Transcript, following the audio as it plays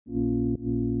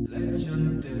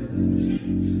Legendary,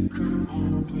 come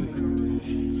on,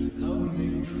 baby, love me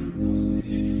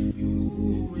crazy,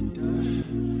 you and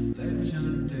I.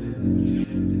 Legendary,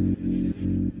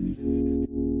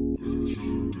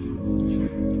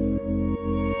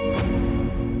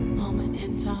 moment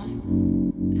in time,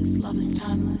 this love is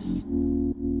timeless.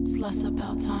 It's less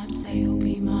about time, say you'll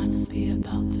be mine, let's be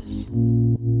about this.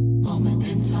 Moment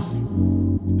in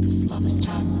time, this love is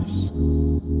timeless.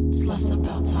 It's less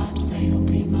about time, say you'll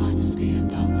be mine, let's be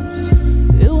about this.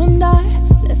 You and I,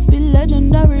 let's be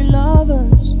legendary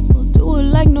lovers. We'll do it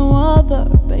like no other,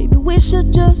 baby. We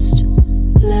should just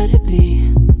let it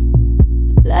be,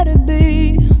 let it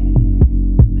be.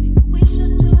 Baby, we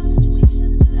should just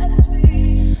let it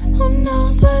be. Who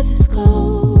knows where this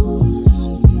goes?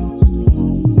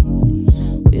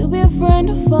 We'll be a friend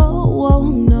or foe, oh,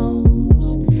 who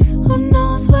knows? Who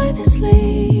knows where this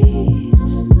leads?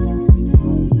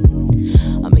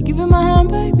 I'ma give you my hand,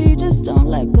 baby, just don't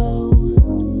let go.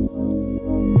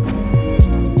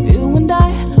 You and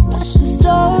I, watch the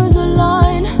stars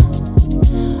align.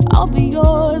 I'll be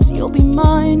yours, you'll be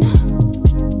mine.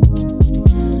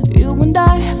 You and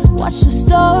I, watch the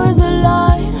stars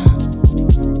align.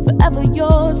 Forever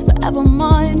yours, forever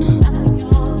mine.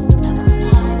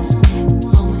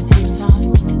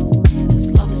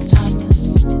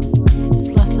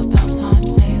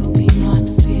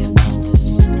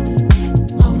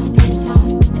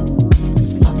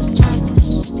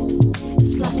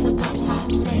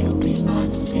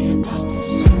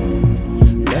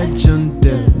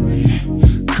 legendary,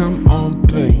 come on,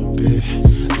 baby,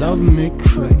 love me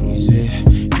crazy,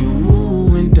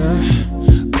 you and I.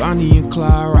 Bonnie and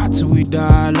Clyde, right till we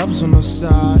die. Love's on the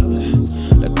side,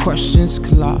 the questions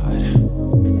collide.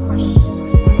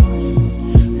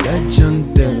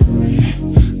 Legendary,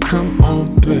 come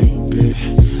on, baby,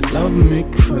 love me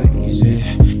crazy,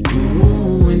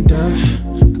 you and I.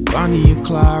 Bonnie and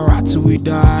Clyde, right till we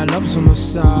die. Love's on the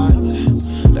side,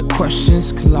 the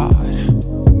questions collide.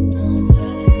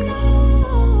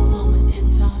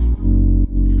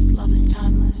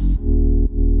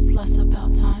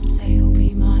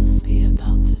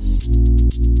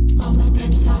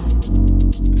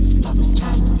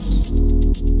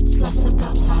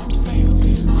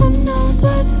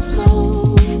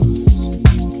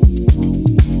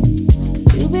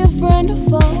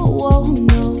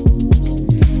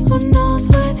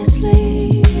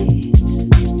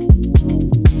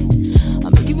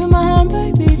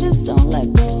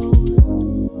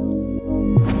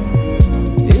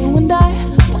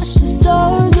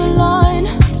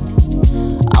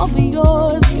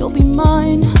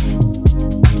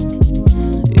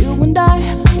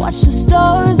 Watch the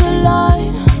stars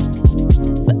align.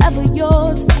 Forever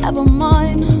yours, forever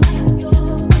mine.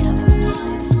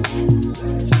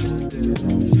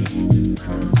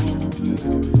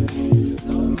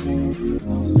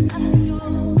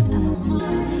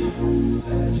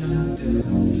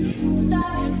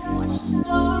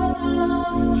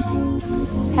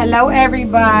 Hello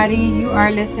everybody, you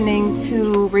are listening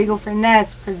to Regal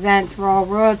Finesse presents Raw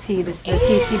Royalty. This is a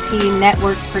TCP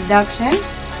network production.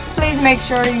 Please make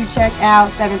sure you check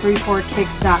out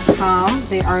 734kicks.com.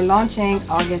 They are launching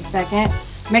August 2nd.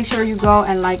 Make sure you go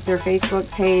and like their Facebook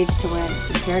page to win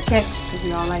a pair of kicks, because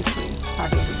we all like free. It's our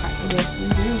favorite price. Yes, we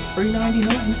do. Free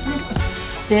 99.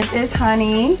 This is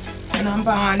Honey. And I'm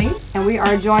Bonnie. And we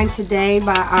are joined today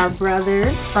by our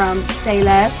brothers from Say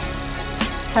Less.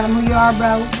 Tell them who you are,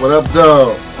 bro. What up,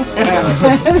 dog?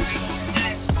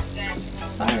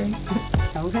 Sorry.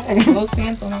 Okay. Los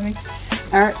Santos, homie.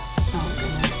 Oh,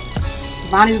 goodness.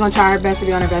 Bonnie's going to try her best to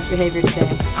be on her best behavior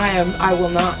today. I will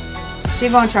not. She's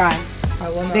going to try. I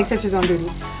will not. Big sister's on duty.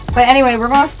 But anyway, we're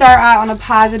going to start out on a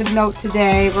positive note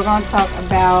today. We're going to talk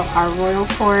about our Royal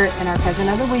Court and our Peasant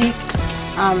of the Week.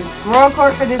 Royal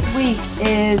Court for this week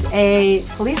is a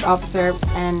police officer,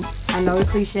 and I know the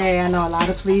cliche. I know a lot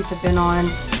of police have been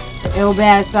on the ill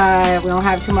bad side. We don't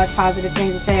have too much positive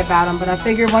things to say about them, but I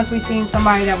figured once we seen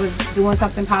somebody that was doing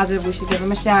something positive, we should give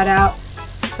them a shout out.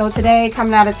 So today,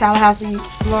 coming out of Tallahassee,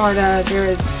 Florida, there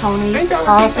is Tony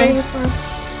Carlson. Sure.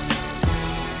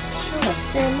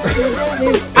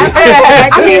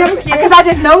 I mean, because I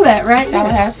just know that, right?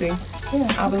 Tallahassee.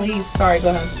 Yeah, I believe. Sorry, go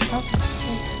ahead. Okay. So,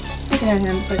 speaking of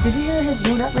him, but did you hear his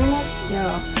Boot Up remix?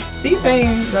 Yo.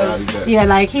 T-Pain. Yeah,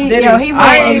 like he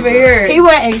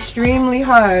went extremely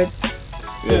hard.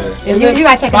 Yeah. You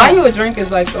gotta check it out. Buy You a Drink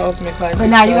is like the ultimate classic. But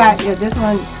now you got this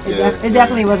one. It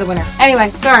definitely was a winner.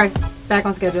 Anyway, sorry. Back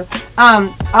on schedule.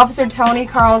 Officer Tony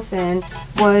Carlson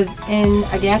was in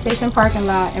a gas station parking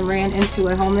lot and ran into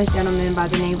a homeless gentleman by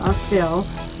the name of Phil.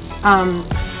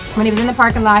 when he was in the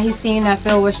parking lot, he seen that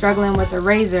Phil was struggling with a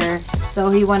razor. So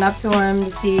he went up to him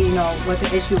to see, what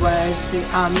the issue was.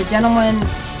 The gentleman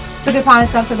took it upon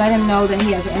himself to let him know that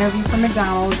he has an interview from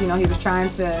McDonald's. He was trying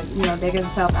to, dig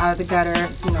himself out of the gutter,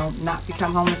 not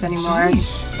become homeless anymore.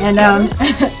 Jeez. And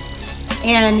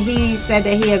and he said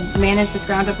that he had managed to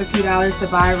scrounge up a few dollars to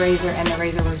buy a razor, and the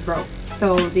razor was broke.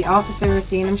 So the officer,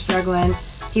 seeing him struggling,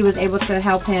 he was able to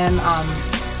help him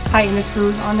tighten the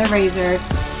screws on the razor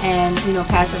and,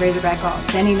 pass the razor back off.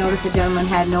 Then he noticed the gentleman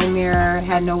had no mirror,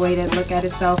 had no way to look at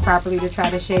himself properly to try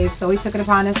to shave. So he took it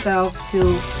upon himself to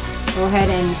go ahead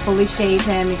and fully shave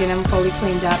him and get him fully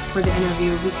cleaned up for the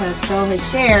interview, because Phil has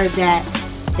shared that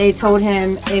they told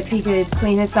him if he could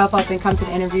clean himself up and come to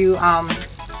the interview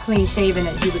clean shaven,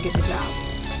 that he would get the job.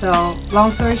 So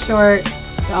long story short,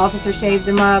 the officer shaved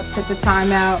him up, took the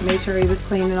time out, made sure he was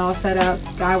clean and all set up.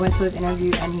 Guy went to his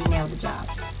interview and he nailed the job.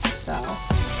 So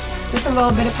just a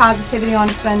little bit of positivity on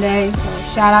a Sunday. So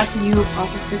shout out to you,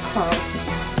 Officer Carlson.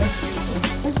 That's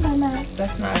beautiful. Isn't that nice?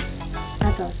 That's nice.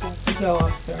 I thought so. You go,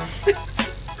 officer.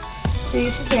 See,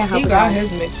 she can't help He it. got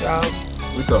his Mick job.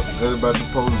 We talking good about the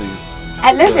police.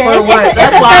 Listen, For what?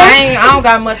 That's why I don't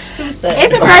got much to say.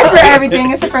 it's a first for everything.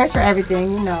 It's a first for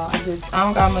everything. I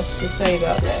don't got much to say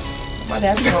about that. My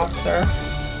dad's an officer.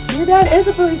 Your dad is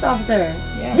a police officer.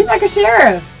 Yeah. He's like a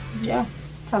sheriff. Yeah.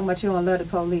 Talking about you don't love the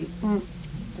police. The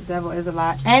devil is a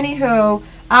lie. Anywho,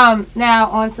 now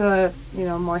on to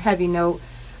a more heavy note.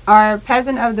 Our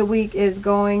peasant of the week is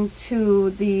going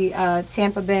to the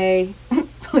Tampa Bay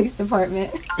Police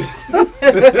Department. So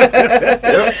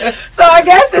I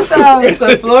guess It's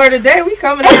a Florida day. We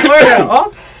coming to Florida.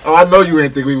 Oh, I know you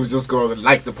ain't think we was just going to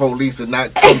like the police and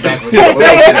not come back with some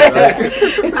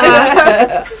bullshit,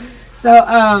 right?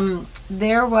 So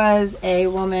there was a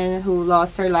woman who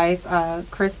lost her life,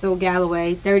 Crystal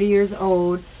Galloway, 30 years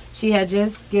old. She had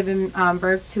just given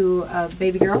birth to a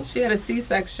baby girl. She had a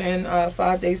C-section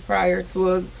 5 days prior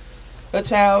to a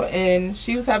child, and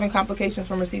she was having complications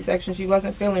from her C-section. She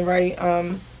wasn't feeling right.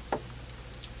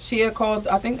 She had called,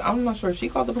 I'm not sure if she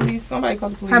called the police. Somebody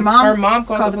called the police. Her mom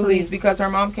called the police because her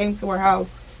mom came to her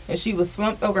house and she was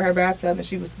slumped over her bathtub and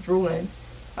she was drooling.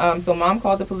 So mom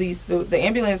called the police. The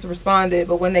ambulance responded,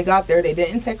 but when they got there, they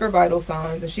didn't take her vital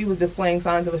signs, and she was displaying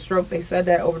signs of a stroke. They said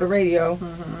that over the radio.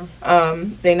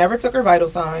 Mm-hmm. They never took her vital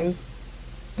signs.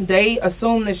 They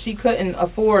assumed that she couldn't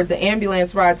afford the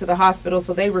ambulance ride to the hospital,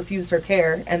 so they refused her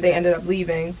care, and they ended up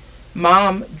leaving.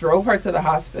 Mom drove her to the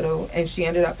hospital, and she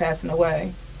ended up passing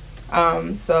away.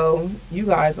 So you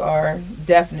guys are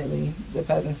definitely the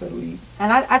peasants of the week.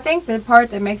 And I think the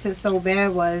part that makes it so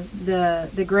bad was the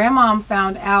grandmom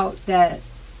found out that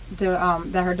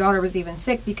that her daughter was even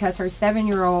sick because her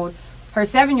 7-year-old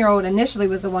initially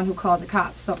was the one who called the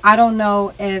cops. So I don't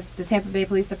know if the Tampa Bay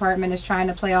Police Department is trying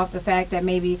to play off the fact that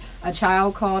maybe a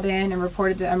child called in and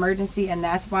reported the emergency, and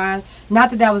that's why.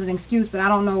 Not that that was an excuse, but I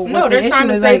don't know. No, they're trying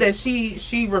to say that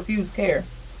she refused care.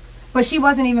 But she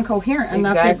wasn't even coherent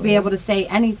enough to be able to say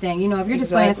anything. If you're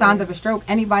displaying signs of a stroke,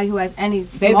 anybody who has any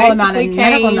small amount of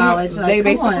medical knowledge, they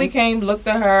basically came, looked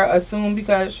at her, assumed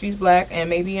because she's black and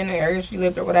maybe in the area she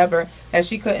lived or whatever, that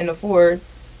she couldn't afford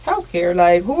healthcare.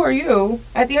 Like, who are you?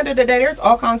 At the end of the day, there's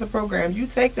all kinds of programs. You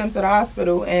take them to the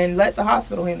hospital and let the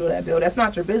hospital handle that bill. That's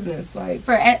not your business. Like,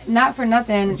 not for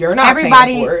nothing. You're not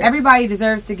paying for it. Everybody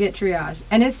deserves to get triage,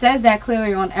 and it says that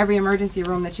clearly on every emergency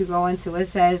room that you go into. It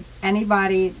says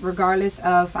anybody, regardless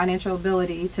of financial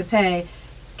ability to pay,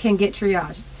 can get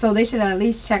triage. So they should have at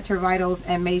least checked her vitals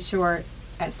and made sure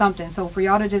at something. So for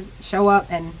y'all to just show up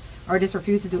or just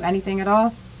refuse to do anything at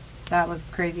all, that was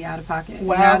crazy out of pocket.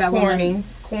 Wow, corny.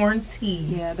 Corn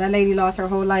tea. Yeah, that lady lost her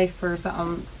whole life for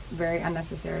something very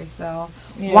unnecessary. So,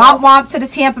 womp to the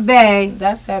Tampa Bay.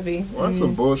 That's heavy. Why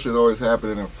some bullshit always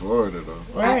happening in Florida, though?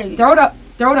 Right.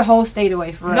 Throw the whole state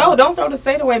away, for real. No, don't throw the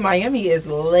state away. Miami is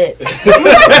lit.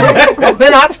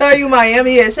 When I tell you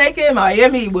Miami is shaking,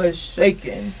 Miami was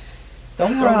shaking.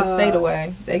 Don't throw the state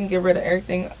away. They can get rid of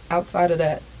everything outside of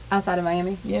that. Outside of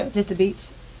Miami? Yeah. Just the beach?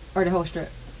 Or the whole strip?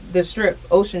 The strip,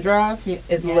 Ocean Drive,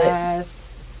 is lit.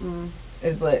 Yes.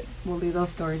 Is lit. We'll leave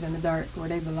those stories in the dark where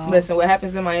they belong. Listen, what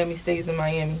happens in Miami stays in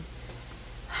Miami.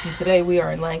 And today we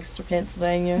are in Lancaster,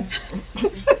 Pennsylvania.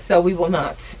 So we will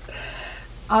not.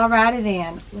 Alrighty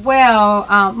then.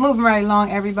 Well, moving right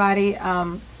along, everybody.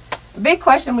 A big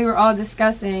question we were all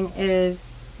discussing is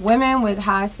women with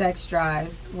high sex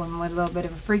drives, women with a little bit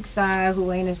of a freak side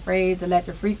who ain't afraid to let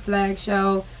the freak flag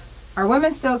show. Are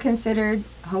women still considered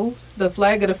hoes? The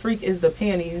flag of the freak is the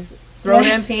panties. Throw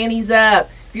them panties up.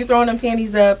 If you're throwing them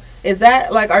panties up, is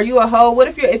that like, are you a hoe? What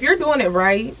if you're doing it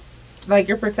right? Like,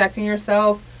 you're protecting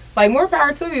yourself. Like, more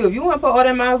power to you. If you want to put all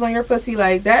that miles on your pussy,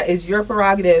 like, that is your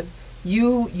prerogative.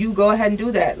 You go ahead and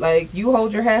do that. Like, you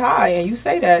hold your head high and you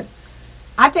say that.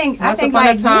 I think Once like upon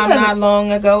a time, not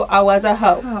long ago, I was a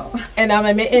hoe, and I'm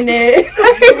admitting it.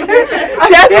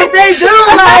 That's what they do.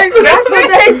 Like, that's what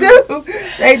they do.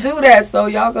 They do that. So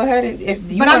y'all go ahead and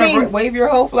if you want to wave your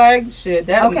whole flag, shit.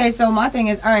 That okay. So my thing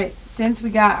is, all right. Since we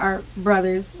got our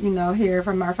brothers, here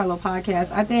from our fellow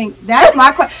podcast, I think that's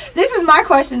my question. This is my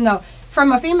question though.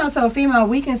 From a female to a female,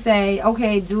 we can say,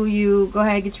 okay, do you go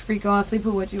ahead, get your freak on, sleep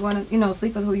with what you want to,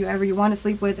 sleep with whoever you want to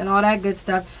sleep with, and all that good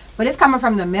stuff. But it's coming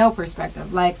from the male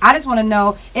perspective. Like, I just want to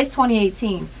know, it's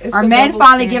 2018. Are men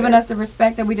finally giving us the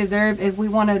respect that we deserve if we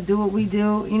want to do what we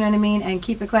do, you know what I mean, and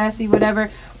keep it classy,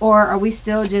 whatever? Or are we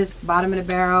still just bottom of the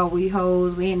barrel, we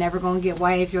hoes, we ain't never going to get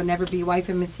wife, you'll never be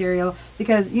wifey material?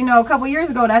 Because, a couple years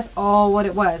ago, that's all what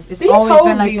it was. It's These always hoes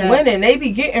been like be that. winning. They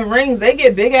be getting rings. They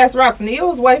get big-ass rocks.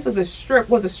 Neo's wife was a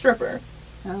stripper.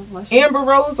 Amber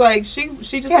Rose, like, she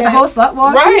just had the whole slut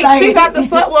walk. Right, she got the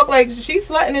slut walk. Like, she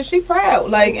slutting and she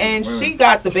proud. Like, and she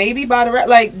got the baby by the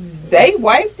like. They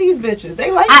wife these bitches.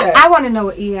 They like that. I want to know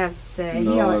what E has to say.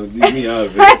 No, leave me out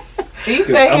of it. He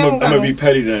said I'm gonna be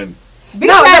petty then. Be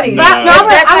petty.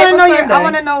 I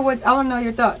want to know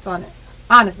your thoughts on it.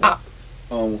 Honestly.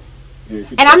 And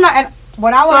I'm not. And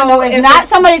what I want to know is not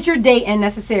somebody that you're dating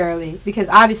necessarily, because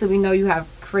obviously we know you have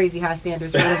crazy high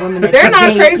standards for the women that they're you not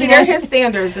date, crazy. They're his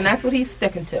standards, and that's what he's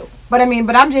sticking to. But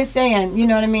I'm just saying, you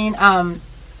know what I mean?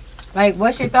 Like,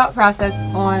 what's your thought process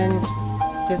on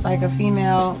just like a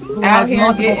female who out has here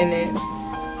multiple, getting it?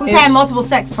 who's had multiple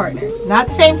sex partners, not at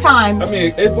the same time? I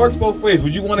mean, it works both ways.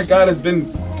 Would you want a guy that's been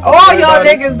all y'all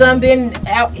niggas done been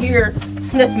out here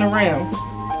sniffing around?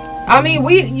 I mean,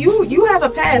 you have a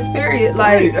pass, period.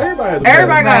 Like, everybody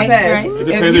got a pass. Right. It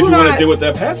depends if you want to deal with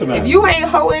that pass or not. If you ain't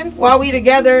hoeing while we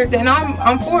together, then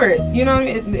I'm for it. You know what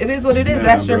I mean? It is what it is.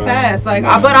 That's your pass. Like,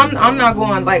 but I'm not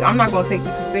going to take you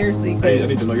too seriously. I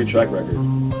need to know your track record.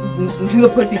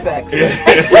 The pussy facts.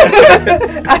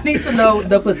 I need to know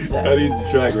the pussy facts. I need the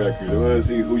track record. I want to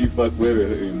see who you fuck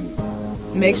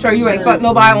with. Make sure you ain't fuck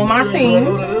nobody on my team.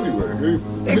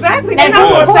 Exactly. And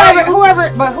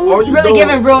who's really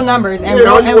giving real numbers and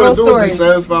real stories? Be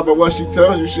satisfied by what she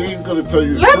tells you. She ain't gonna tell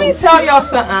you. Let me tell y'all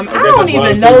something. I don't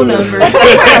even know numbers.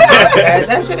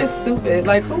 That shit is stupid.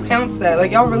 Like, who counts that?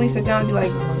 Like, y'all really sit down and be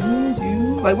like, 1,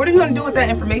 2. Like, what are you gonna do with that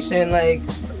information? Like,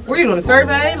 what are you doing, a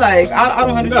survey? Like, I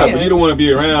don't understand. No, but you don't want to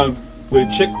be around with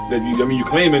a chick that you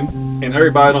claiming and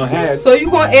everybody don't have. So are you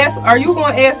gonna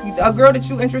ask a girl that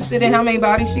you interested in how many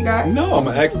bodies she got? No, I'm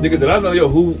gonna ask niggas that I know. You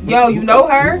know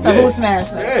her? So who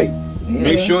smashed her? Hey,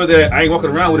 make sure that I ain't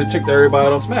walking around with a chick that everybody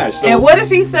don't smash. So, and what if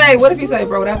he say,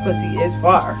 bro, that pussy is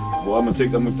fire? Well, I'm gonna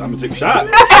take a shot.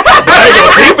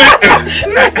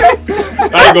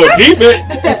 I ain't gonna keep it.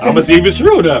 I'm gonna see if it's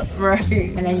true or not. Right.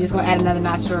 And then you're just gonna add another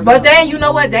notch to her. But then you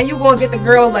know what? Then you gonna get the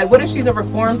girl, like, what if she's a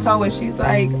reformed hoe and she's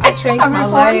like, I changed my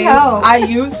life. I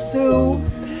used to.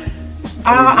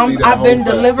 I've been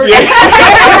delivered.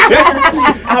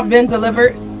 I've been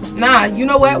delivered. Nah, you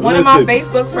know what? One of my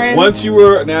Facebook friends. Once you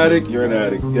were an addict, you're an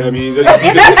addict. Yeah, I mean, you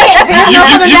can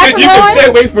stay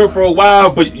away from it for a while,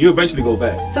 but you eventually go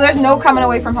back. So there's no coming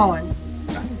away from hoeing.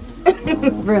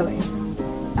 Really?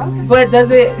 Okay. But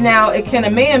can a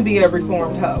man be a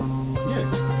reformed hoe?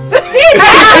 I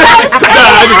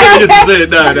just said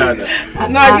no.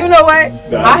 No, you know what?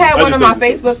 I had one of my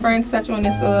Facebook friends touch on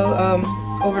this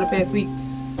over the past week.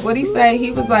 What'd he say?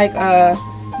 He was like,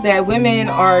 that women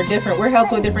are different. We're held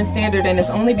to a different standard, and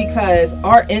it's only because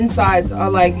our insides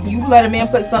are like, you let a man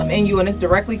put something in you and it's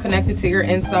directly connected to your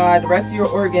inside, the rest of your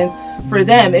organs. For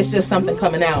them, it's just something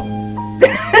coming out.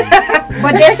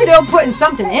 But they're still putting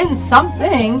something in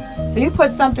something. So you put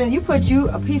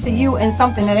a piece of you in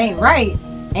something that ain't right.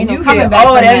 Ain't no coming back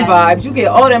all from them that. vibes. You get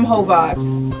all them hoe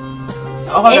vibes.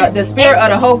 The spirit of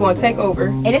the hoe gonna take over.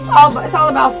 And it's all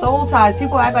about soul ties.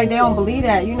 People act like they don't believe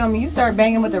that. You know what I mean? You start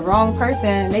banging with the wrong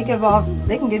person, they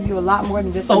can give you a lot more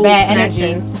than just soul bad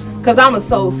energy. Cause I'm a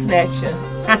soul snatcher.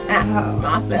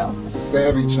 Myself.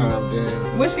 Savvy chimed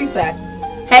in. What'd she say?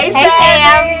 Hey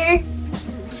Savvy.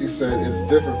 She said it's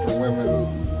different for women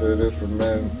than it is for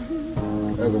men.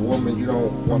 As a woman, you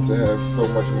don't want to have so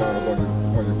much miles on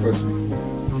your pussy.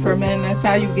 For men, that's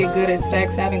how you get good at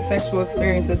sex, having sexual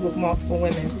experiences with multiple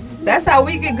women. That's how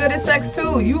we get good at sex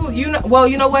too. You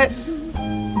know what?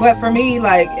 But for me,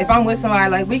 like, if I'm with somebody,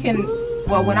 like,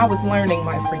 when I was learning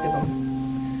my freakism,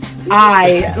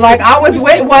 I was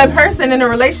with one person in a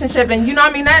relationship, and you know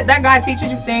what I mean, that guy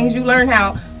teaches you things, you learn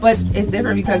how, but it's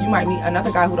different because you might meet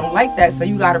another guy who don't like that, so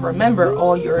you got to remember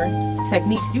all your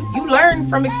techniques. You learn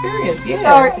from experience.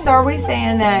 Yeah. So are we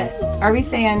saying that are we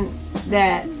saying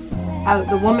that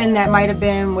the woman that might have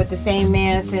been with the same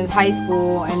man since high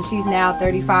school and she's now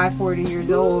 35, 40 years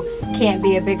old can't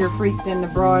be a bigger freak than the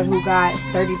broad who got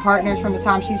 30 partners from the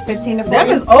time she's 15 to 40? Them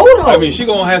is old hoes. I mean, she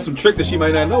gonna have some tricks that she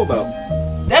might not know about.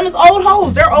 Them is old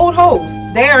hoes. They're old hoes.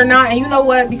 They are not. And you know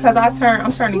what? Because I'm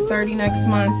turning 30 next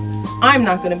month. I'm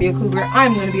not gonna be a cougar.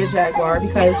 I'm gonna be a jaguar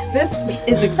because this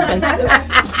is expensive.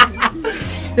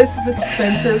 This is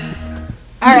expensive.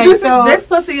 All right, so this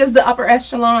pussy is the upper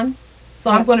echelon. So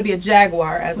I'm going to be a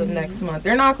jaguar as of next month.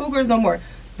 They're not cougars no more.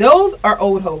 Those are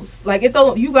old hoes. Like it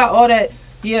don't. You got all that.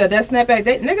 Yeah, that snapback.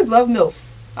 Niggas love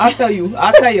milfs. I'll tell you,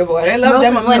 boy. They love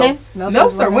them a MILF.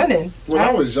 MILFs are winning. When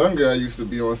I was younger, I used to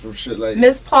be on some shit like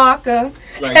Miss Parker.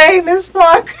 Like, hey, Miss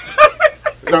Parker.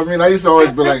 I mean, I used to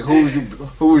always be like, who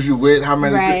was you with? How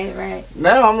many? Right.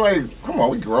 Now I'm like, come on,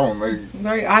 we grown. Like,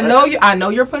 right. I know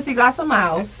your pussy got some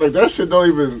house. Like that shit don't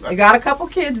even. You got a couple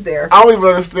kids there. I don't even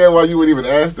understand why you would even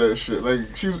ask that shit. Like,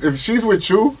 if she's with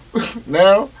you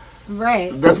now,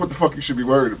 right? That's what the fuck you should be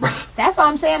worried about. That's what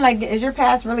I'm saying. Like, is your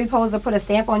past really supposed to put a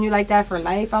stamp on you like that for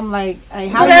life? I'm like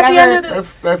how but do at you the ever? end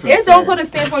of That's it don't put a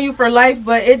stamp on you for life,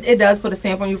 but it does put a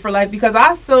stamp on you for life because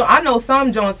I know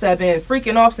some joints that have been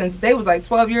freaking off since they was like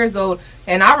 12 years old,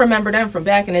 and I remember them from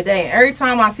back in the day. And every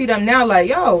time I see them now, like,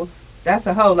 yo, that's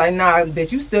a hoe. Like, nah,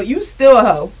 bitch, you still a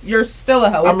hoe. You're still a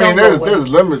hoe. I mean, there's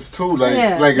limits too.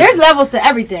 Like, like there's levels to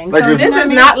everything. Like so this is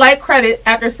not like credit.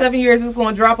 After 7 years, it's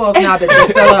going to drop off. Nah, bitch, you're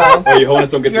still a hoe. Oh, your wholeness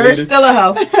don't get deleted? You're still a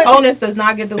hoe. Wholeness does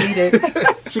not get deleted.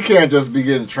 She can't just be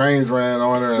getting trains ran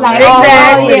on her. And like,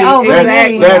 exactly.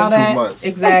 Exactly. That's too much.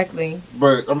 Exactly.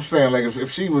 But I'm saying, like,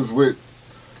 if she was with,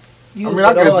 You I mean,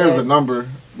 I guess there's a number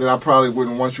that I probably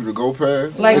wouldn't want you to go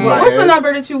past. Like, in my what's the head.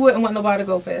 number that you wouldn't want nobody to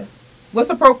go past? What's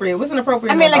appropriate? What's an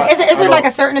appropriate? I mean, number? like, is there like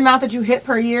a certain amount that you hit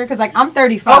per year? Because like I'm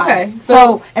 35. Okay,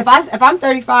 so if I'm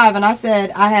 35 and I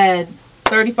said I had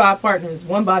 35 partners,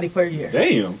 one body per year.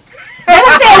 Damn. That's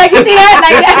what I'm saying. Like, you see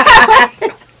that?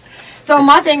 Like, so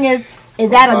my thing is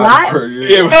that a lot? Per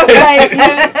year. Like, you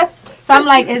know, so I'm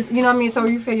like, you know what I mean? So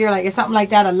you figure like, is something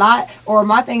like that a lot? Or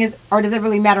my thing is, or does it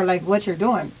really matter like what you're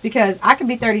doing? Because I could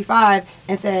be 35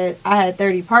 and said I had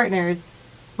 30 partners,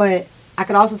 but I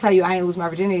could also tell you I didn't lose my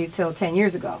virginity till 10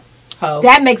 years ago. Hoe.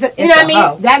 That makes it, you know what I mean?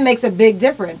 Hoe. That makes a big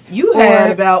difference. You had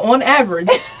about, on average,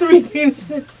 3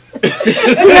 penises.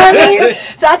 You know what I mean?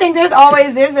 So I think there's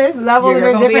always there's levels and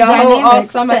You're there's gonna be different a hoe all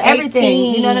dynamics summer to everything.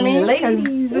 18, You know what I mean? 'Cause,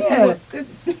 ladies, yeah.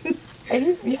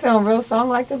 Hey, you feeling real song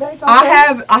like today?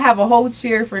 I have a whole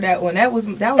cheer for that one. That was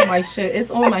my shit. It's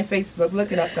on my Facebook.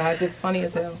 Look it up, guys. It's funny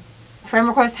as hell. Friend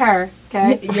request her.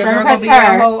 Okay. Your Friend girl gonna request be a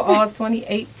her. hoe all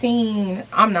 2018.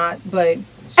 I'm not, but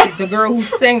the girl who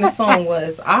sang the song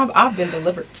was. I've been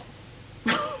delivered.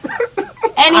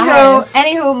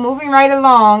 Anywho, moving right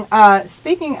along.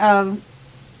 Speaking of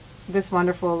this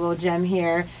wonderful little gem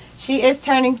here, she is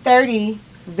turning 30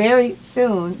 very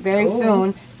soon. Very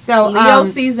soon. So Leo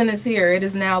season is here. It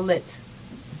is now lit.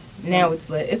 Now it's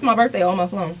lit. It's my birthday all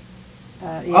month long.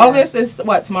 yeah. August is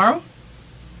what, tomorrow?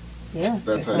 Yeah.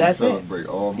 That's how That's you it. celebrate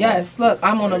all month. Yes. Look,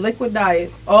 I'm on a liquid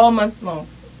diet all month long.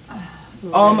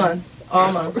 All month.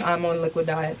 I'm on a liquid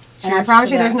diet. And I Cheers promise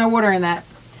to you that. there's no water in that.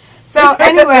 So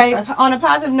anyway, on a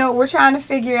positive note, we're trying to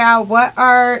figure out what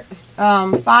are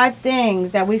 5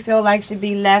 things that we feel like should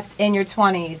be left in your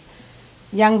 20s.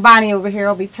 Young Bonnie over here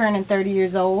will be turning 30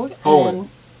 years old. Hold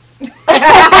We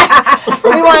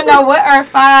want to know what are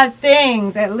 5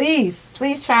 things at least.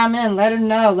 Please chime in. Let her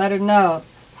know.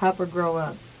 Help her grow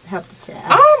up. Help the child.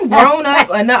 I'm grown up.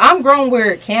 I'm grown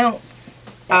where it counts.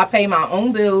 I pay my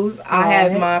own bills. I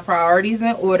have my priorities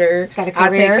in order. Got a I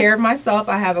take career? care of myself.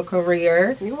 I have a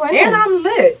career. You winning. And I'm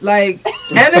lit. Like,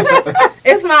 and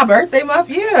it's my birthday month.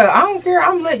 Yeah, I don't care.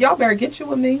 I'm lit. Y'all better get you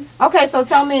with me. Okay, so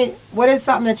tell me, what is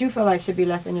something that you feel like should be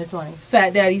left in your 20s?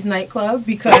 Fat Daddy's nightclub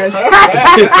because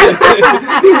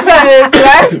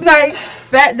last night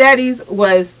Fat Daddy's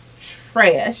was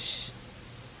trash.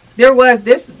 There was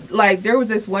this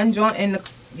one joint in the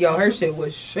her shit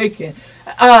was shaking.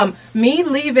 I'm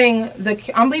leaving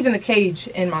the cage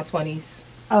in my 20s.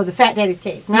 Oh, the Fat Daddy's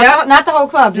cake. Yep. Not the whole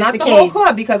club, just Not the the cage. whole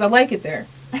club because I like it there.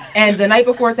 And the night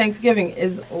before Thanksgiving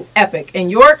is epic. In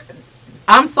York,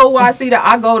 I'm so YC that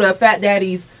I go to Fat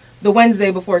Daddy's the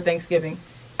Wednesday before Thanksgiving.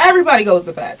 Everybody goes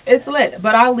to Fats. It's lit.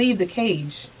 But I'll leave the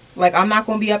cage. Like, I'm not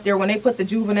going to be up there when they put the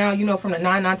juvenile, from the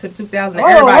 99 to the 2000. And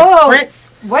everybody sprints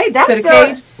Wait, to the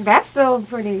cage. That's still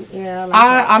pretty, yeah.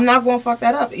 I'm not going to fuck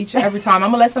that up every time. I'm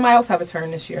going to let somebody else have a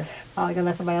turn this year. Oh, you're going to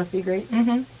let somebody else be great?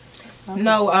 Mm-hmm. Okay.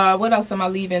 No, what else am I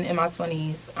leaving in my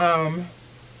 20s?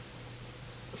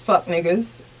 Fuck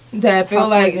niggas. that feel Fuck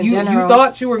like boys in you general.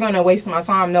 thought you were going to waste my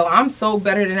time. No, I'm so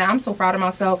better than that. I'm so proud of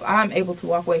myself. I'm able to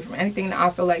walk away from anything that I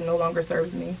feel like no longer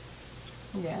serves me.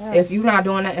 Yes. If you're not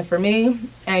doing nothing for me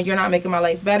and you're not making my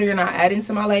life better, you're not adding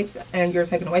to my life, and you're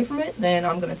taking away from it, then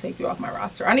I'm going to take you off my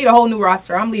roster. I need a whole new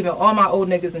roster. I'm leaving all my old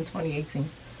niggas in 2018.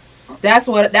 That's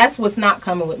what's not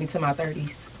coming with me to my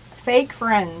 30s. Fake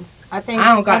friends. I think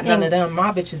I don't got none of them.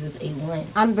 My bitches is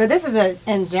A1. But this is a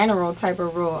in general type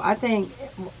of rule. I think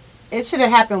it should have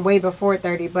happened way before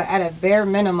 30, but at a bare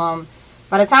minimum,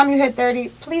 by the time you hit 30,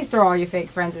 please throw all your fake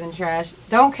friends in the trash.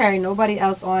 Don't carry nobody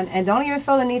else on, and don't even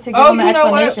feel the need to give them an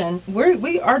explanation.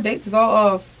 What? Our dates is all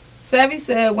off. Savvy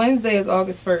said Wednesday is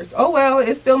August 1st. Oh well,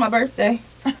 it's still my birthday.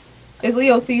 It's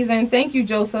Leo season. Thank you,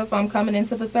 Joseph. I'm coming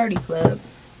into the 30 club.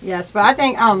 Yes, but I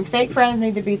think fake friends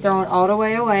need to be thrown all the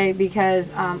way away because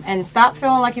and stop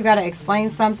feeling like you got to explain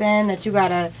something, that you got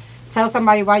to tell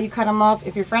somebody why you cut them off.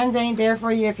 If your friends ain't there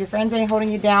for you, if your friends ain't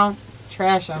holding you down,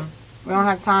 trash them. We don't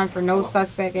have time for no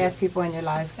suspect ass people in your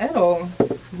lives. At all.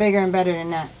 Bigger and better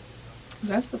than that.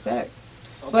 That's a fact.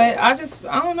 But I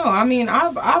don't know. I mean,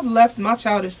 I've left my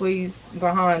childish ways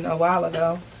behind a while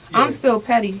ago. Yeah. I'm still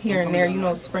petty here and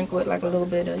there, sprinkle it like a little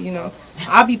bit of,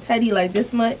 I'll be petty like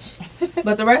this much.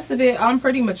 But the rest of it, I'm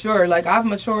pretty mature. Like, I've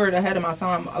matured ahead of my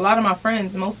time. A lot of my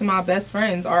friends, most of my best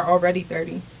friends are already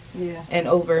 30. Yeah. And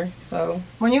over, so.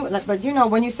 When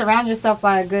you surround yourself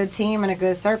by a good team and a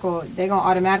good circle, they're going to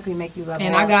automatically make you level up.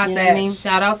 And I got that. I mean?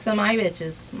 Shout out to my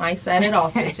bitches. My set it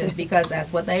off bitches, because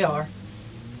that's what they are.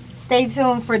 Stay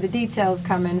tuned for the details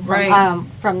coming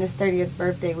from this 30th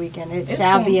birthday weekend. It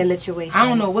shall be a lituation. I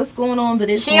don't know what's going on, but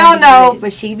she don't know,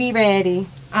 but she be ready.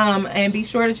 And be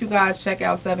sure that you guys check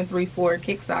out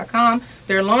 734kicks.com.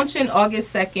 They're launching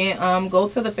August 2nd. Go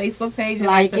to the Facebook page and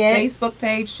like the Facebook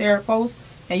page, share a post,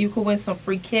 and you could win some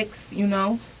free kicks,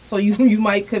 So you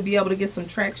could be able to get some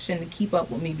traction to keep up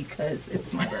with me because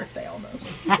it's my birthday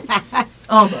almost.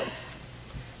 Almost.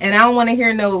 And I don't want to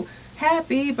hear no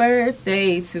happy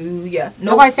birthday to ya.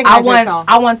 No,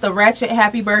 I want the ratchet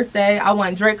happy birthday. I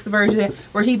want Drake's version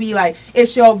where he be like,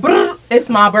 it's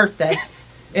my birthday.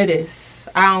 It is.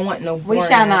 I don't want no boring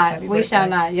We shall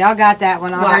not. Y'all got that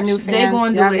one. All our new fans. They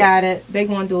gonna do Y'all got it. They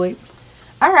gonna do it.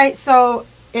 All right. So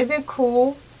is it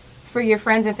cool for your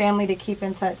friends and family to keep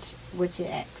in touch with your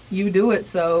ex? You do it,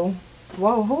 so.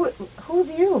 Whoa,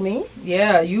 who's you, me?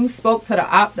 Yeah, you spoke to the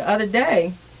op the other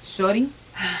day, shorty.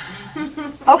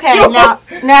 Okay,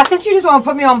 now since you just want to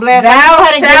put me on blast, thou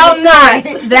shalt not.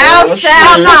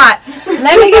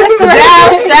 Let me get a story.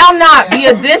 Thou shalt not be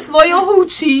a disloyal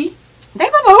hoochie. They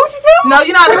put a hoochie too? No,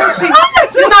 you're not a hoochie.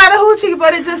 You're not a hoochie,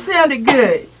 but it just sounded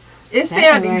good. It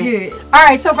sounded good. All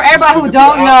right, so for everybody who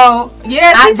don't know, she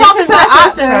talking to the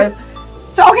sister.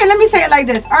 So okay, let me say it like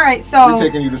this. All right, so we're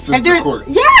taking you to sister court.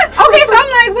 Yes. Okay, so I'm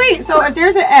like, wait. So if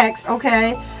there's an ex,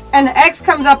 okay, and the ex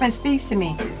comes up and speaks to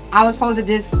me, I was supposed to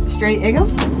just straight egg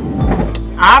him?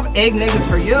 I've egged niggas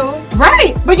for you.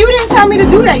 Right, but you didn't tell me to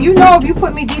do that. If you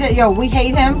put me we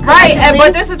hate him. Right,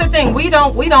 but this is the thing. We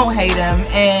don't hate him,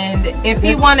 and if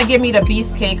he want to give me the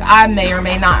beefcake, I may or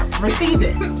may not receive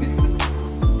it.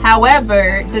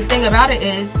 However, the thing about it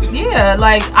is,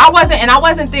 I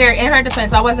wasn't there. In her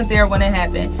defense, I wasn't there when it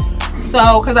happened.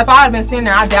 So, because if I had been sitting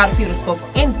there, I doubt if he would have spoken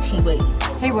anyway.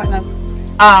 He wouldn't have.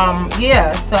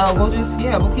 So we'll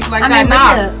keep it like that.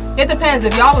 Nah, it depends.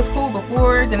 If y'all was cool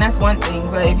before, then that's one thing.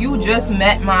 But if you just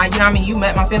met you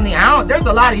met my family, there's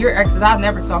a lot of your exes I've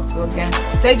never talked to again.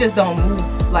 They just don't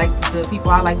move like the people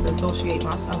I like to associate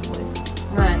myself with.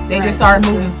 Right. They just start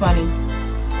moving funny.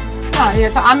 Oh, yeah,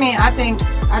 so I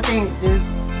think just...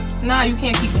 Nah, you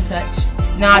can't keep in touch.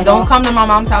 Nah, don't come to my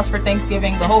mom's house for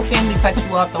Thanksgiving. The whole family cut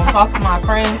you off. Don't talk to my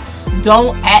friends.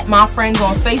 Don't at my friends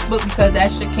on Facebook because that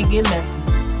shit can get messy.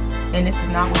 And this is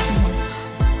not what you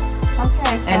want.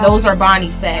 Okay, so... And those are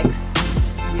Bonnie facts.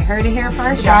 You heard it here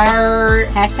first, guys.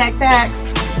 Hashtag facts.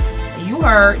 You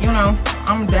heard,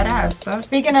 I'm dead ass.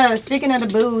 Speaking of the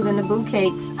boos and the boo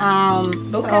cakes,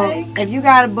 so if you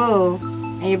got a boo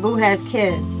and your boo has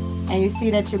kids, and you see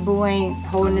that your boo ain't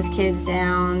holding his kids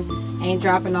down, ain't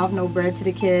dropping off no bread to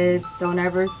the kids, don't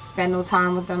ever spend no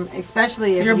time with them,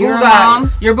 especially if you're a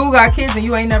mom. Your boo got kids and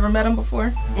you ain't never met them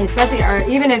before? Especially, or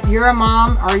even if you're a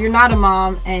mom or you're not a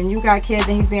mom and you got kids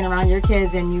and he's being around your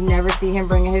kids and you never see him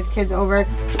bringing his kids over,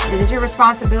 is it your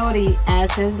responsibility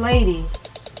as his lady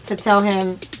to tell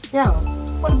him, yo,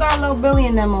 what about little Billy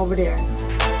and them over there?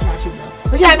 Not you, Bill.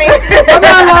 What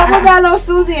about little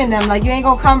Susie and them? Like, you ain't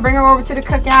gonna come bring her over to the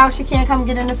cookout? She can't come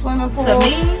get in the swimming pool? To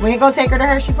me, we ain't gonna take her to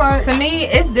Hershey Park? To me,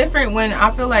 it's different when I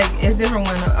feel like it's different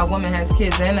when a woman has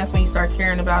kids, and that's when you start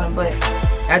caring about them. But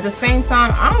at the same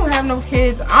time, I don't have no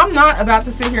kids. I'm not about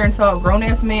to sit here and tell a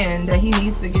grown-ass man that he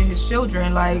needs to get his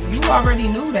children. Like, you already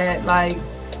knew that. Like,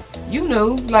 you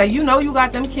knew. Like, you know you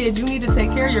got them kids. You need to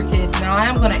take care of your kids. Now, I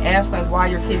am going to ask, like, why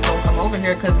your kids don't come over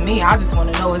here. Because me, I just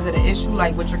want to know, is it an issue,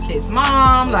 like, with your kid's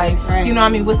mom? Like, you know what I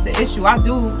mean? What's the issue?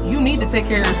 You need to take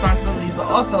care of your responsibilities. But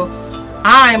also,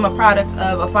 I am a product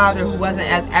of a father who wasn't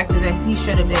as active as he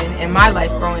should have been in my life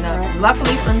growing up.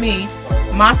 Luckily for me,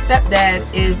 my stepdad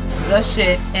is the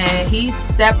shit, and he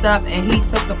stepped up and he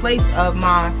took the place of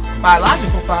my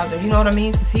biological father. You know what I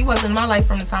mean? Because he was in my life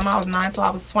from the time I was 9 till I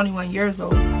was 21 years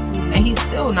old. And he's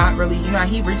still not really, you know,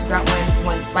 he reaches out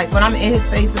when I'm in his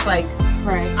face, it's like,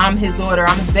 I'm his daughter,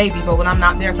 I'm his baby. But when I'm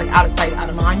not there, it's like out of sight, out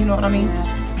of mind. You know what I mean?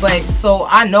 Yeah. But so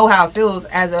I know how it feels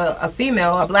as a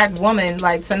female, a black woman,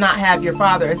 like, to not have your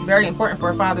father. It's very important for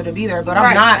a father to be there. But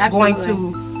I'm not going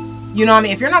to, you know what I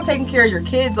mean? If you're not taking care of your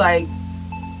kids, like,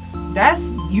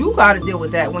 you got to deal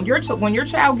with that. When your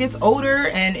child gets older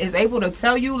and is able to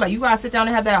tell you, like, you got to sit down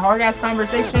and have that hard ass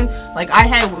conversation. Like I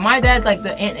had with my dad, like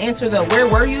the answer, the where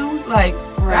were yous, like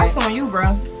that's on you,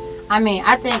 bro. I mean,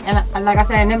 I think, and like I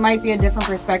said, and it might be a different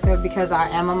perspective because I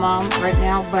am a mom right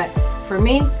now, but for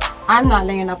me, I'm not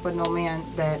laying up with no man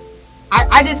that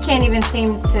I just can't even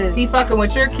seem to. He fucking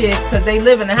with your kids because they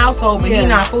live in the household, but he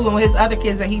not fooling with his other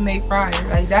kids that he made prior.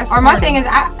 Like that's. Or my thing is,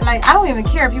 I don't even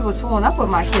care if he was fooling up with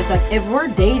my kids. Like if we're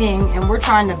dating and we're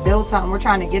trying to build something, we're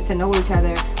trying to get to know each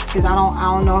other. Because I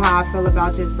don't know how I feel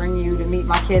about just bringing you to meet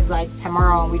my kids like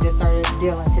tomorrow and we just started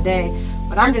dealing today.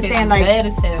 But I'm just saying, like, bad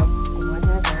as hell.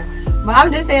 Whatever. But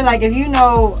I'm just saying, like,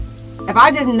 if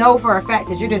I just know for a fact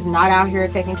that you're just not out here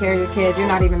taking care of your kids, you're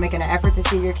not even making an effort to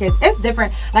see your kids, it's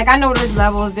different. Like, I know there's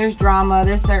levels, there's drama,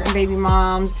 there's certain baby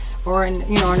moms or in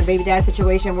a baby dad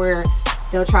situation where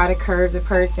they'll try to curve the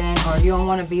person, or you don't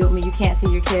want to be with me, you can't see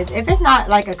your kids. If it's not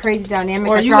like a crazy dynamic,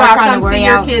 or you gotta come see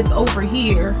your kids over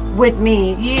here with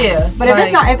me, but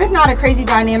if it's not a crazy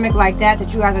dynamic like that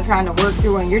you guys are trying to work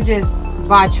through, and you're just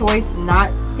by choice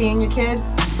not seeing your kids,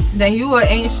 then you a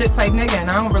ain't shit type nigga, and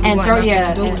I don't really want nothing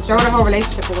to do with you. Throw the whole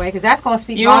relationship away, because that's gonna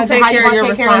speak. You don't take care of your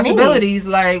responsibilities.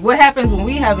 Like, what happens when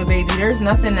we have a baby? There's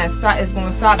nothing that is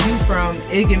gonna stop you from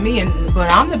egging me, but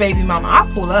I'm the baby mama.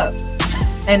 I pull up.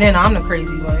 And then I'm the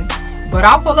crazy one. But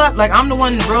I'll pull up, like, I'm the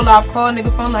one in real life call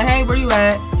nigga phone, like, hey, where you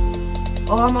at?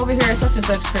 Oh, I'm over here at such and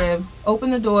such crib.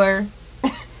 Open the door.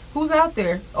 Who's out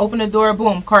there? Open the door,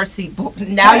 boom, car seat, boom.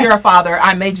 Now you're a father.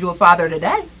 I made you a father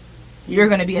today. You're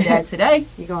going to be a dad today.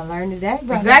 You're going to learn today,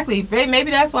 brother. Exactly.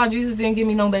 Maybe that's why Jesus didn't give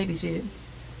me no baby shit.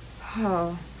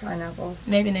 Oh, pineapples.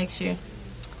 Maybe next year.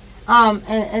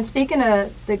 And speaking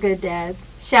of the good dads,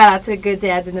 shout out to good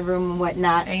dads in the room and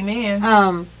whatnot.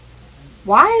 Amen.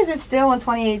 Why is it still in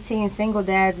 2018 single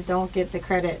dads don't get the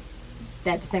credit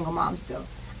that the single moms do?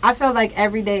 I feel like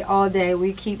every day, all day,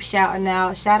 we keep shouting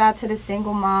out, shout out to the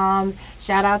single moms,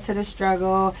 shout out to the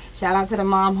struggle, shout out to the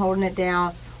mom holding it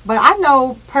down. But I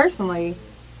know personally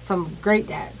some great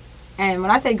dads. And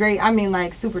when I say great, I mean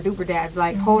like super duper dads,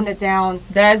 like holding it down.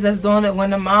 Dads that's doing it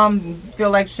when the mom feel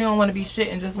like she don't want to be shit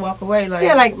and just walk away. Like,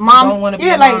 like moms don't want to be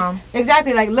a mom.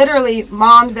 Exactly, like literally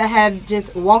moms that have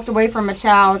just walked away from a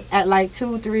child at like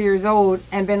 2-3 years old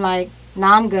and been like,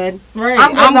 nah, I'm good. Right,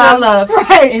 I'm good love.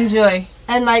 Right. Enjoy.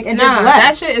 And like, and just left.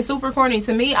 That shit is super corny.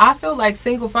 To me, I feel like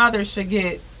single fathers should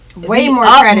get way more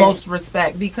utmost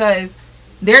respect, because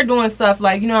they're doing stuff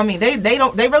like, you know what I mean? They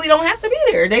really don't have to be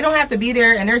there. They don't have to be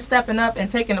there, and they're stepping up and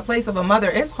taking the place of a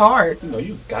mother. It's hard. You know,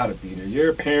 you gotta be there.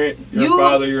 You're a parent, you're a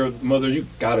father, you're a mother, you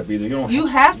gotta be there. You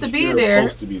have to be there. You're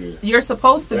supposed to be there. You're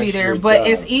supposed to be there, but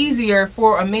it's easier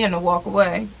for a man to walk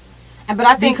away. But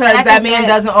I think because that man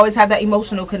doesn't always have that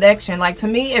emotional connection. Like, to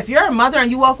me, if you're a mother and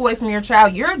you walk away from your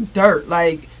child, you're dirt.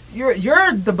 Like,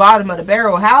 you're the bottom of the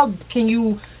barrel. How can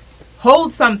you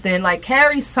hold something, like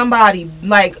carry somebody,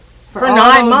 like, for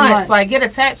 9 months, like, get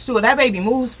attached to it? That baby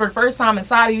moves for the first time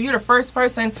inside of you. You're the first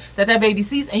person that baby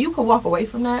sees, and you could walk away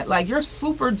from that. Like, you're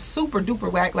super, super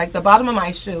duper whack. Like, the bottom of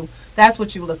my shoe. That's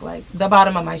what you look like. The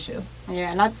bottom of my shoe.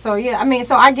 Yeah, and I mean,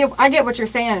 so I get what you're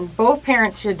saying. Both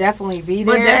parents should definitely be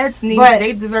there. But dads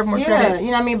they deserve more credit. You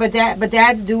know what I mean? But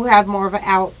dads do have more of an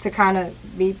out to kind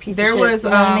of be piece of shit. There was, you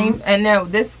know what I mean? And now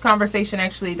this conversation,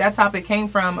 actually, that topic came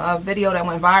from a video that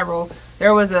went viral.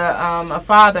 There was a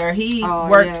father. He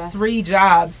worked 3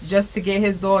 jobs just to get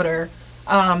his daughter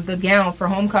the gown for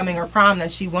homecoming or prom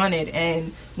that she wanted,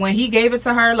 and when he gave it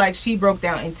to her, like, she broke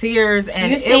down in tears,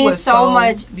 and it was so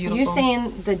much beautiful. You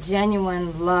seen the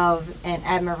genuine love and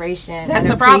admiration. That's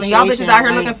the problem. Y'all bitches out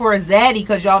here looking for a zaddy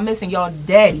because y'all missing y'all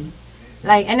daddy.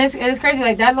 Like, and it's crazy.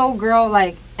 Like, that little girl,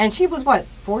 like, and she was what,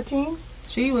 14?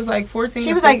 She was like 14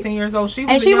 She or was 15 years old. She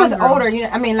was and a she young was girl. older, you know,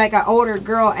 I mean, like an older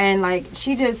girl, and like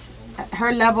she just,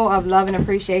 her level of love and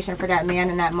appreciation for that man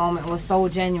in that moment was so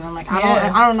genuine. Like I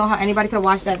don't know how anybody could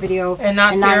watch that video and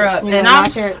not tear up. You know, And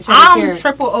not share I'm tear.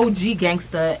 triple OG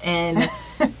gangster, and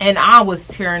and I was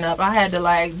tearing up. I had to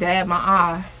like dab my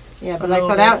eye. Yeah, but like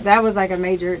so that was like a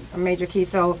major key.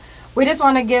 So we just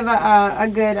want to give a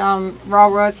good raw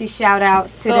royalty shout out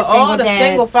to So the single all the dad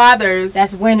single fathers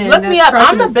that's winning. Look that's me up. I'm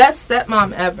crushing the it. best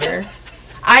stepmom ever.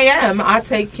 I am. I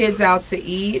take kids out to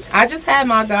eat. I just had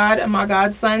my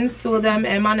godsons, 2 of them,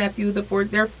 and my nephew.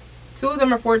 They're 2 of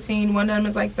them are 14. One of them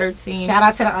is like 13. Shout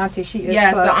out to the auntie. She is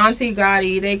Yes, clutch. the auntie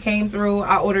Gotti. They came through.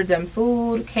 I ordered them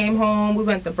food. Came home. We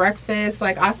went to breakfast.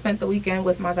 Like I spent the weekend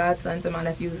with my godsons and my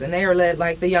nephews, and they are led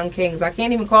like the young kings. I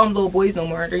can't even call them little boys no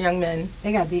more. They're young men.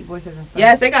 They got deep voices and stuff.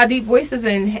 Yes, they got deep voices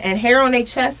and hair on their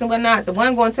chest and whatnot. The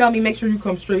one going to tell me, make sure you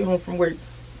come straight home from work.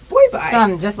 Boy, bye.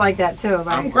 Something just like that too. Like,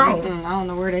 I'm grown. I don't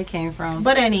know where they came from.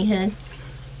 But anywho.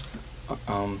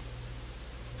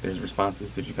 There's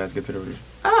responses. Did you guys get to the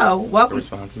Oh, welcome.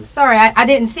 responses? Sorry, I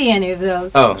didn't see any of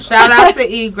those. Oh, Shout out to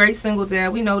E, great single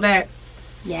dad. We know that.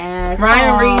 Yes. Ryan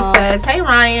Aw. Reed says, hey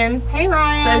Ryan. Hey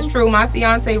Ryan. Says true. My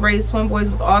fiance raised twin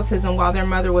boys with autism while their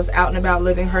mother was out and about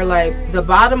living her life. The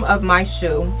bottom of my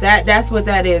shoe. That's what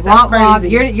that is. That's Womp womp.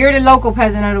 crazy. You're the local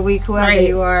peasant of the week, whoever Right.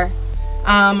 you are.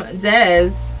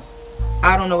 Des,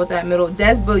 I don't know what that middle,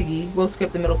 Des Boogie, we'll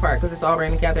skip the middle part because it's all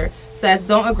ran together, says,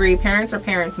 don't agree, parents are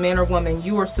parents, man or woman,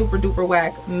 you are super duper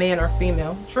whack, man or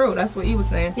female. True, that's what he was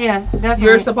saying. Yeah, definitely.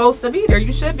 You're supposed to be there,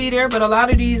 you should be there, but a lot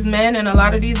of these men and a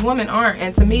lot of these women aren't,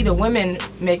 and to me, the women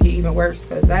make it even worse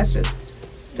because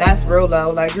that's real low.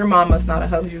 Like, your mom must not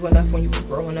have hugged you enough when you was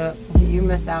growing up. You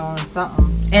missed out on something.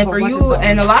 And A for bunch of you, something.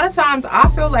 and a lot of times, I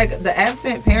feel like the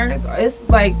absent parents, it's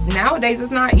like nowadays,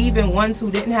 it's not even ones who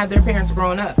didn't have their parents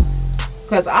growing up.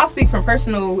 Because I'll speak from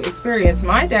personal experience.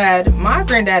 My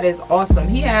granddad is awesome.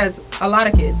 He has a lot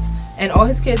of kids. And all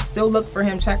his kids still look for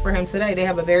him, check for him today. They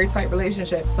have a very tight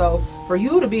relationship. So for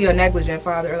you to be a negligent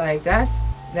father, like, that's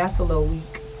a little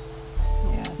weak.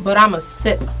 Yeah. But I'm a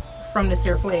sip from this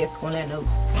here flask on that note.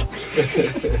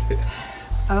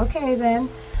 Okay then.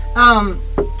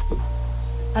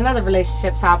 Another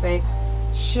relationship topic.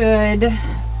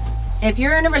 If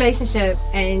you're in a relationship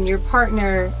and your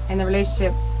partner in the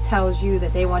relationship tells you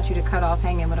that they want you to cut off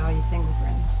hanging with all your single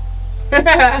friends.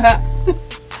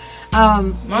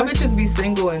 My bitches be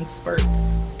single in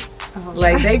spurts. Oh.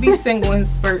 Like, they be single in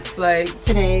spurts. Like,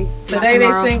 today today they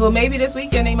tomorrow. single. Maybe this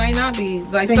weekend they might not be.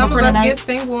 Like, Single some of for the us night? get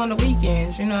single on the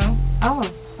weekends, you know. Oh,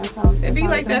 that's how It be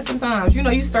like that sometimes. You know,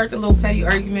 you start the little petty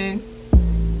argument.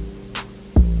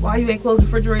 Why you ain't closed the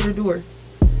refrigerator door?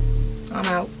 I'm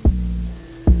out.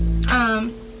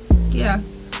 Yeah.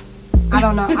 I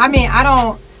don't know.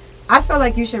 I feel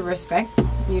like you should respect,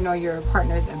 your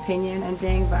partner's opinion and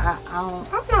things, but I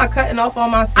don't. I'm not cutting off all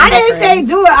my I didn't say friends.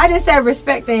 do it. I just said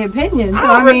respect their opinion. So I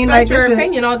don't mean, respect like your this is-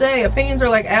 opinion all day. Opinions are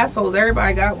like assholes.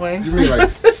 Everybody got one. You mean like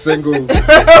single?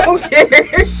 I don't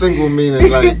care. Single meaning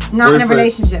like not in a boyfriend-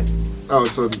 relationship. Oh,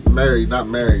 so married, not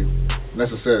married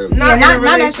necessarily. Not Yeah, in a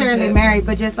not necessarily relationship. married,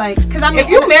 but just like because I mean, If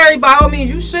you married, by all means,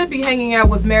 you should be hanging out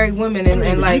with married women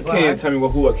and like. you can't tell me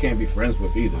who I can't be friends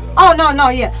with either, though. Oh no,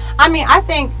 yeah. I mean, I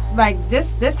think like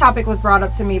this topic was brought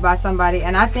up to me by somebody,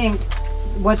 and I think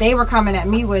what they were coming at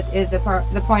me with is the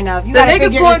point of you The gotta niggas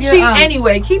figure going if to you're, cheat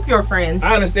anyway. Keep your friends.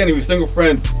 I understand if you're single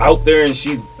friends out there and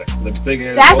she's like big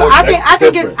ass. That's what I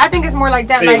think. different. I think it's more like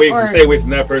that. Stay away from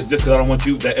that person just because I don't want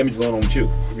you that image going on with you.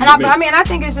 And I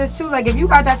think it's just too like if you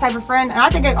got that type of friend, and I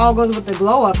think it all goes with the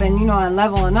glow up and and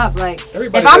leveling up. Like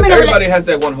Everybody, if I'm in a everybody has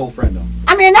that one whole friend though.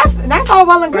 I mean that's all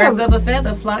well and good. Birds of a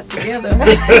feather flock together.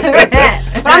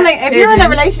 But I'm like, if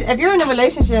you're in a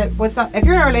relationship with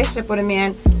a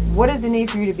man, what is the need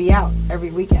for you to be out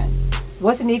every weekend?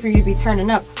 What's the need for you to be turning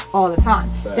up all the time?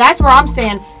 Right. That's where I'm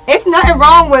saying it's nothing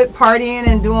wrong with partying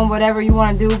and doing whatever you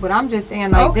want to do, but I'm just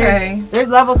saying like Okay. there's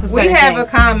levels to We certain have a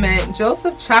things. comment.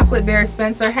 Joseph Chocolate Bear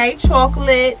Spencer. Hey,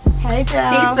 Chocolate. Hey, He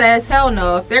Joe. says, hell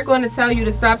no. If they're going to tell you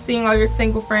to stop seeing all your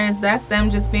single friends, that's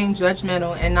them just being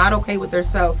judgmental and not okay with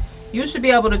themselves. You should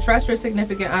be able to trust your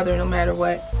significant other no matter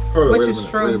what. Hold on, Which wait a is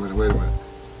minute, true. Wait a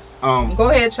minute. Go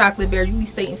ahead, Chocolate Bear. You be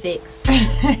stating facts.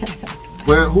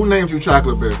 Well, who named you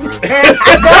Chocolate Bear, fam? Listen.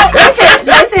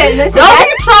 Don't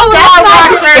be trolling my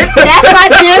watchers. That's my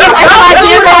gym. That's my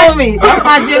gym homie. That's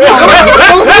my gym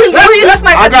homie. You look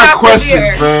like I a got chocolate questions,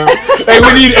 bear. fam. Hey, we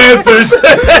need answers.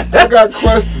 I got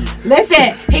questions.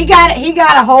 Listen, he got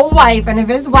a whole wife, and if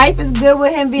his wife is good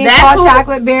with him being That's called who-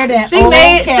 Chocolate Bear, then She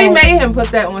made okay. him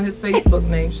put that on his Facebook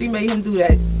name. She made him do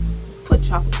that. Put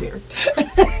Chocolate Bear.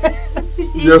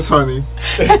 Yes, honey.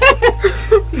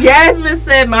 Yasmin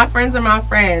said, "My friends are my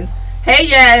friends." Hey,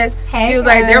 Yas. Hey, she was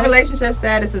like, "Their guys. relationship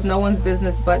status is no one's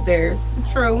business but theirs."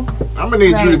 True. I'm gonna need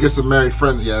you to Right. get some married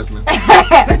friends, Yasmin.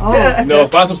 Oh, No,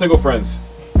 find some single friends.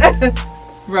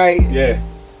 Right. Yeah.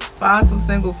 Find some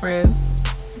single friends.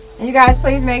 you guys,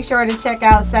 please make sure to check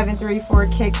out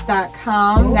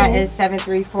 734kicks.com. That is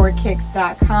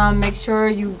 734kicks.com. Make sure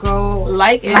you go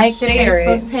Like and like the share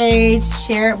Facebook it. page,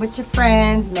 share it with your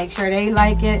friends, make sure they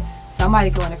like it. Somebody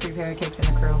going to free pair of kicks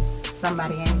in the crew.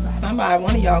 Somebody, anybody. Somebody,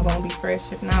 one of y'all gonna be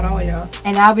fresh, if not all y'all.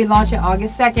 And I'll be launching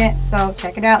August 2nd, so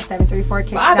check it out,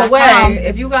 734kicks.com. By the way,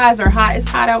 if you guys are hot, it's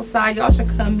hot outside. Y'all should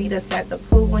come meet us at the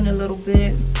pool in a little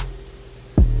bit.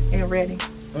 And ready.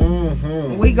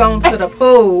 Mm-hmm. We going to the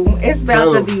pool. It's about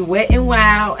Tell to 'em. be wet and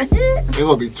wild. They're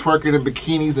gonna be twerking in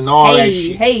bikinis and all that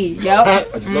shit. Yup.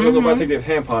 As long as nobody take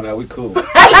their tampon out, we cool.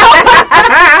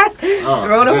 Oh,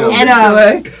 Throw the damn. pool And,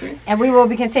 into it. And we will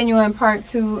be continuing part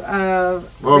 2 of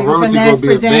Well, Regal Royalty Finesse gonna be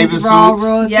in presents bathing Raw suits.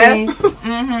 Royalty. Yes.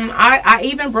 I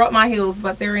even brought my heels,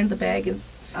 but they're in the bag.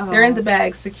 They're in the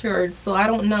bag secured, so I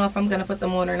don't know if I'm gonna put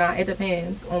them on or not. It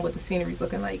depends on what the scenery's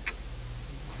looking like.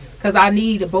 Cause I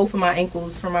need both of my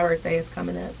ankles for my birthday is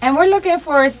coming up. And we're looking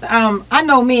for, I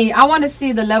know me, I want to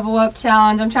see the Level Up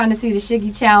Challenge. I'm trying to see the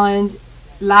Shiggy Challenge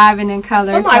live and in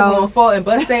color. Somebody so gonna fall and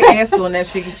bust their ass on that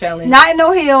Shiggy challenge. not in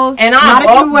no heels. And not I'm if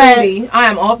you off wet. duty. I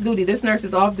am off duty. This nurse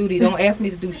is off duty. Don't ask me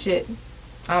to do shit.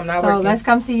 I'm not So working. let's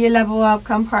come see you Level Up.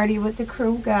 Come party with the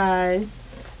crew, guys.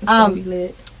 It's gonna be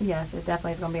lit. Yes, it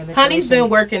definitely is going to be a lit. Honey's been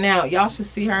working out. Y'all should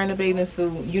see her in a bathing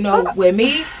suit. You know, with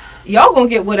me, y'all gonna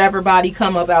get whatever body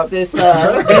come about this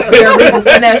this here Regal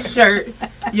Finesse shirt.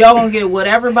 Y'all gonna get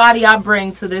whatever body I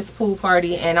bring to this pool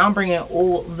party, and I'm bringing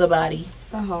all the body.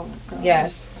 Oh, gosh.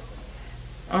 Yes,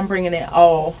 I'm bringing it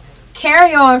all.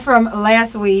 Carry on from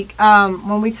last week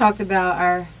when we talked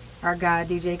about our guy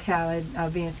DJ Khaled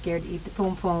being scared to eat the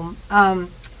poom poom.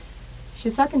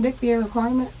 Should sucking dick be a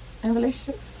requirement in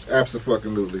relationships?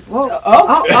 Absolutely. Whoa.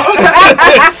 Oh,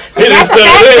 It is still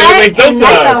there. It makes no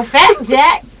That's a time. fact,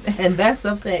 Jack. and that's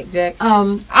a fact, Jack.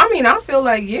 Um, I mean, I feel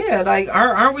like like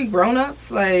aren't we grown ups?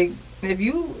 Like if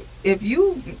you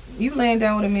laying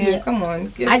down with a man, Yeah. come on,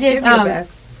 give, I just, give your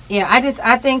best. yeah, I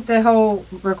think the whole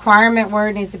requirement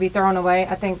word needs to be thrown away.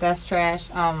 I think that's trash.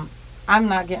 I'm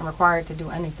not getting required to do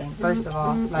anything. First of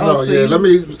all, like, Oh yeah, let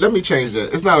me change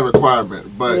that. It's not a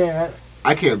requirement, but yeah.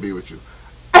 I can't be with you.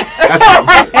 That's what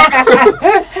I'm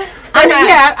saying.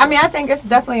 I mean, I think it's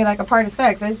definitely like a part of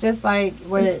sex. It's just like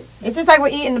with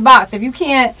eating the box. If you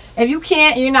can't,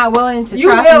 you're not willing to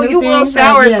try some new You will things,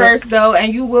 shower then, yeah. first though,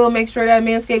 and you will make sure that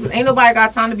manscaped. Ain't nobody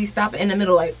got time to be stopping in the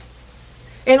middle. Like,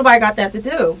 ain't nobody got that to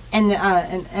do. And the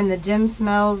and the gym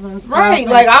smells and stuff. Right?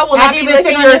 And Like I will not after be you been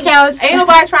sitting licking on your this- couch. Ain't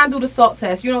nobody trying to do the salt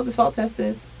test. You know what the salt test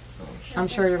is? I'm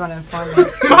sure you're gonna inform me.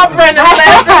 My friend is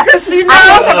laughing because she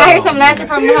knows. I hear some laughter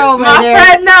from the home. My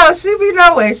friend knows. She be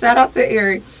no way. Shout out to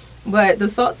Erie. But the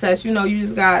salt test, you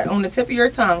just got on the tip of your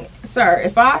tongue. Sir,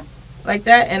 if I like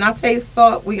that and I taste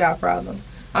salt, we got a problem.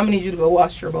 I'm going to need you to go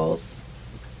wash your bowls.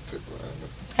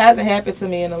 Hasn't happened to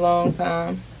me in a long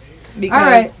time. Because, All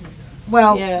right.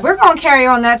 Well, Yeah. we're going to carry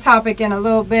on that topic in a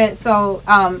little bit. So,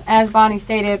 as Bonnie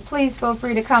stated, please feel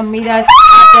free to come meet us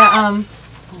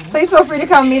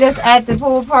at the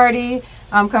pool party.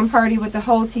 Come party with the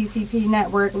whole TCP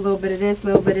network. A little bit of this, a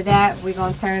little bit of that. We're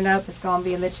going to turn it up. It's going to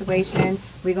be a situation.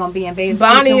 We're going to be in bathing suits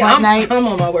Bonnie, and whatnot. I'm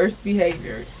on my worst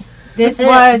behavior. This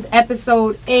was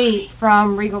episode 8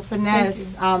 from Regal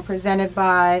Finesse, presented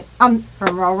by from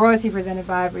Raw Royalty, presented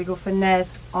by Regal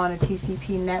Finesse on a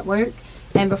TCP network.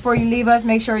 And before you leave us,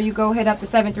 make sure you go hit up the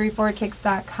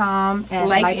 734kicks.com and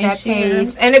like and that share.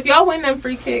 page. And if y'all win them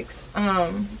free kicks,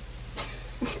 call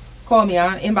me.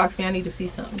 Inbox me. I need to see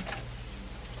something.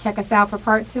 Check us out for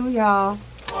part 2, y'all.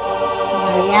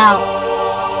 We out.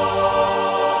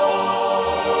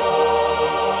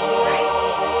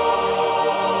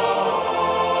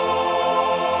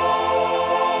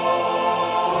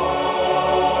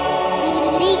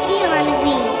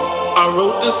 I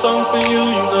wrote this song for you,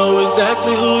 you know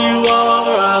exactly who you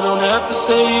are. I don't have to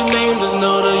say your name, just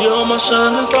know that you're my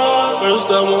shining star. First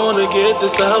I wanna get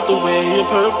this out the way, you're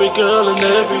perfect girl in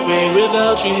every way.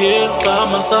 Without you here by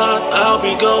my side, I'll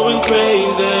be going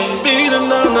crazy. Speeding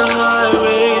on the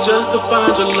highway just to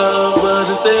find your love, but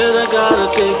instead I gotta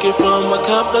take it from a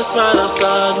cop that's right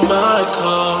outside my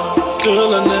car.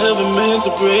 Girl, I never meant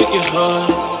to break your heart,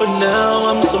 but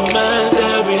now I'm so mad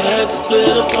that we had to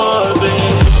split apart,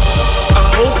 babe. I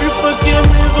hope you forgive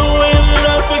me the way that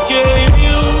I forgave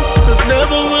you, 'cause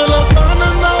never will I find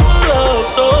another love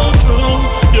so true.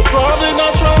 You're probably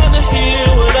not trying to hear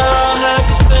what I have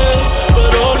to say,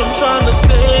 but all I'm trying to say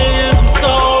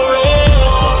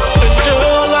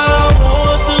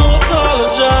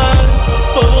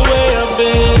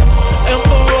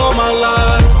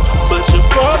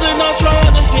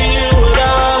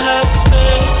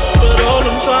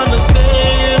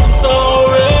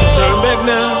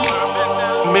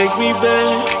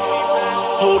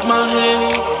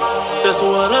That's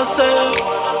what I said.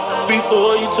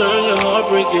 Before you turn your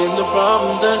heartbreak into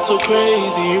problems, that's so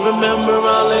crazy. Remember,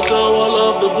 I let go all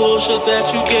of the bullshit that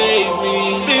you gave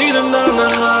me. Speeding down the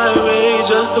highway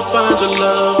just to find your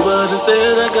love, but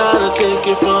instead I gotta take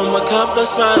it from a cop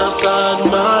that's right outside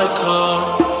my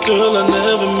car. Girl, I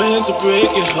never meant to break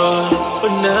your heart,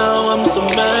 but now I'm so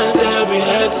mad that we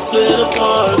had to split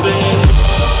apart, babe.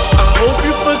 I hope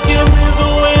you forgive me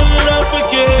the way that I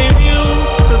forgave you,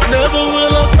 'cause never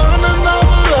will I find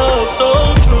another love so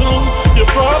true.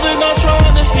 You're probably not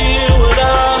trying to hear what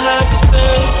I have to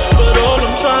say, but all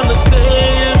I'm trying to say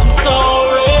is I'm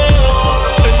sorry.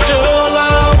 And girl,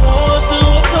 I want to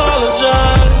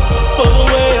apologize for the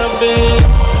way I've been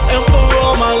and for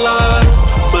all my lies,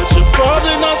 but you're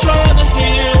probably not trying to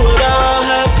hear what I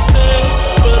have to say,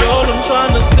 but all I'm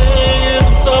trying to say is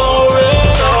I'm sorry.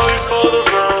 Sorry for the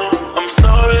wrong, I'm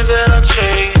sorry that I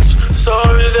changed,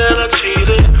 sorry that I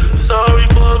cheated, sorry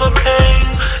for the pain.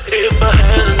 If I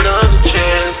had another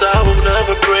chance, I would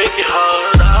never break your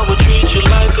heart, I would treat you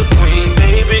like a queen,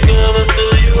 baby girl, that's who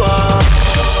you are.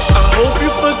 I hope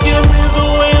you forgive me the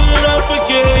way that I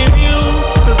forgave you,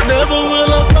 'cause never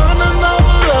will I find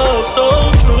another love so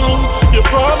true. You're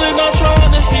probably not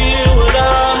trying to hear what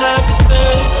I have to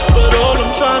say, but all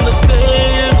I'm trying to say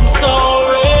is I'm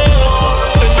sorry.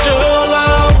 And girl,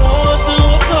 I want to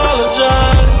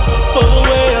apologize for the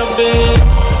way I've been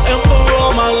and for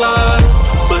all my lies,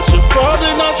 but you're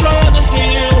probably not trying to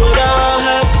hear what I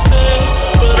have to say,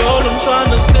 but all I'm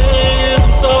trying to say is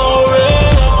I'm sorry.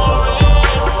 Sorry.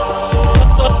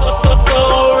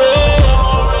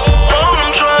 All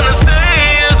I'm trying to say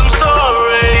is I'm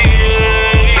sorry.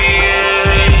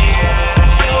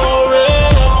 Sorry.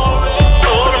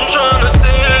 All I'm trying to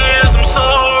say is I'm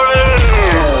sorry.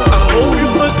 I hope you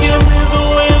forgive me the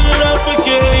way that I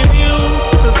forgave you,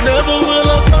 'cause never will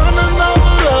I find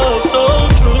another love so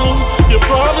true. You're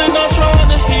probably not trying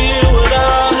to hear what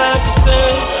I have to say,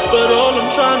 but all I'm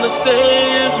trying to say